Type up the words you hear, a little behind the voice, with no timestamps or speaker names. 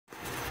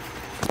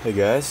Hey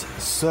guys,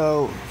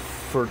 so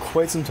for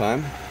quite some time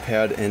I've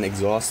had an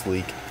exhaust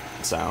leak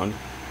sound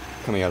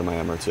coming out of my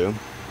MR2,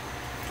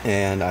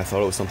 and I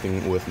thought it was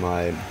something with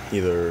my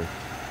either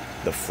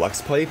the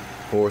flex pipe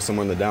or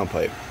somewhere in the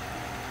downpipe.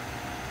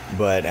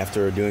 But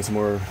after doing some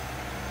more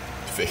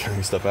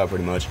figuring stuff out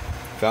pretty much,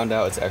 found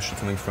out it's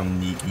actually coming from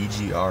the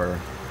EGR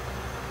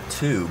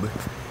tube,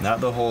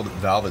 not the whole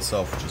valve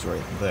itself, which is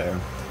right there.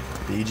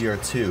 The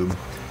EGR tube,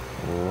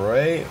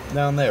 right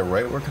down there,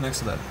 right where it connects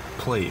to that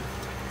plate,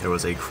 there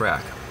was a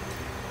crack.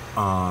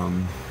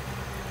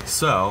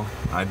 So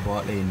I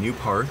bought a new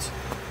part,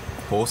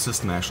 whole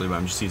system actually, but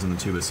I'm just using the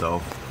tube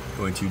itself.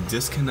 Going to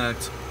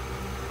disconnect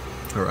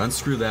or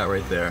unscrew that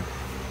right there.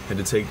 Had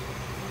to take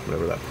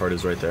whatever that part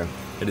is right there.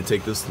 Had to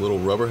take this little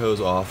rubber hose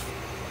off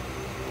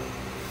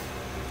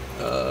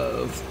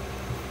of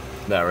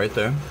that right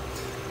there.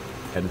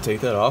 Had to take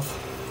that off.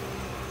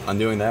 I'm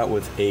doing that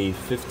with a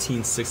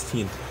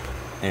 15/16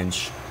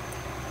 inch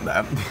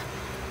that.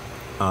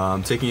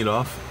 Taking it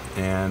off,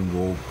 and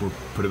we'll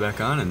put it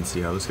back on and see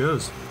how this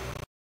goes.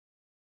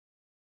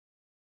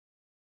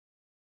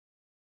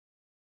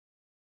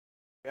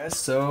 Guys,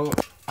 so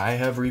I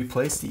have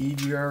replaced the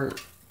EGR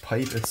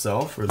pipe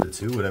itself, or the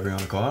tube, whatever you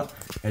want to call it.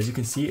 As you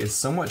can see, it's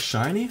somewhat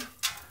shiny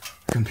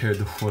compared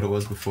to what it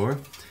was before.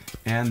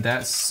 And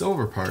that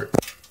silver part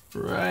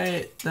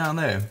right down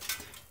there,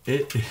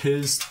 it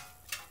is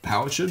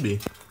how it should be.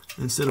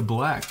 Instead of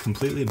black,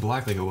 completely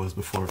black like it was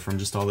before from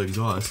just all the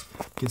exhaust.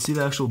 You can see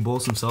the actual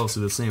bolts themselves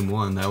are the same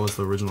one. That was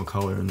the original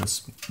color, and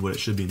that's what it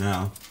should be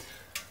now.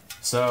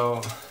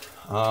 So,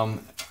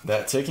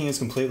 that ticking is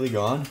completely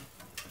gone.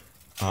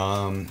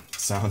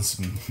 Sounds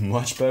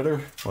much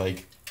better,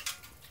 like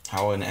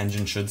how an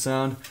engine should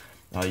sound.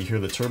 You hear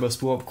the turbo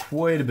spool up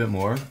quite a bit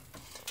more,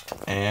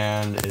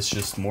 and it's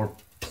just more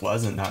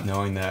pleasant not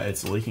knowing that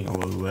it's leaking a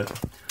little bit.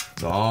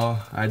 So all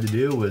I had to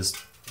do was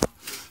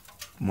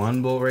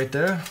one bolt right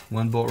there,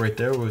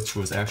 which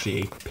was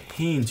actually a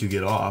pain to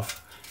get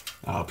off.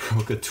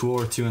 Broke a tool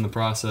or two in the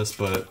process,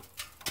 but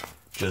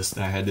just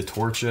I had to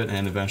torch it,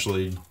 and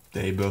eventually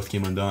they both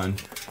came undone.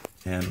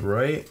 And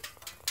right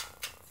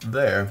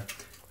there,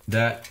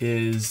 that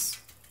is,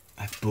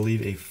 I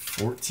believe, a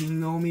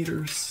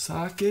 14mm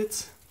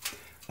socket.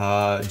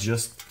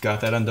 Just got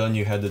that undone.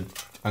 You had to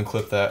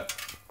unclip that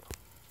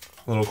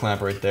little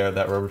clamp right there.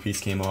 That rubber piece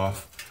came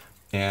off,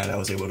 and I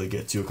was able to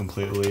get to it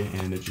completely,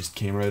 and it just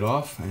came right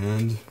off,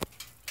 and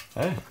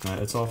hey,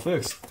 it's all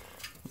fixed.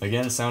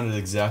 Again, it sounded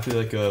exactly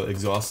like an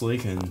exhaust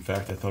leak. In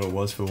fact, I thought it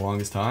was for the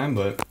longest time,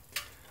 but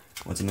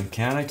went to the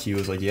mechanic. He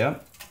was like,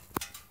 yep,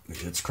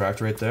 it's cracked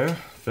right there.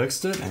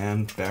 Fixed it,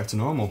 and back to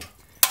normal.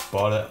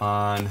 Bought it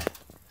on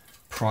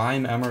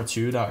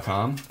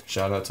primemr2.com.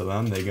 Shout out to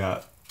them. They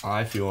got,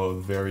 I feel, a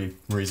very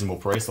reasonable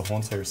price. The whole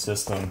entire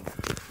system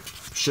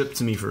shipped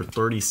to me for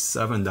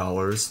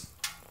 $37.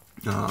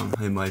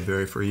 It might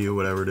vary for you,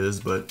 whatever it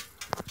is, but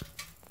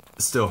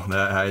still,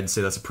 I'd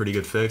say that's a pretty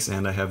good fix.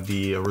 And I have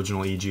the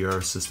original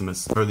EGR system,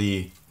 or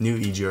the new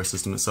EGR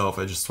system itself.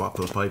 I just swapped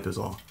the pipe is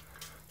all.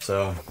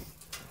 So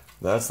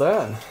that's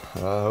that.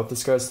 Hope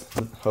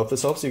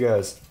this helps you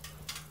guys.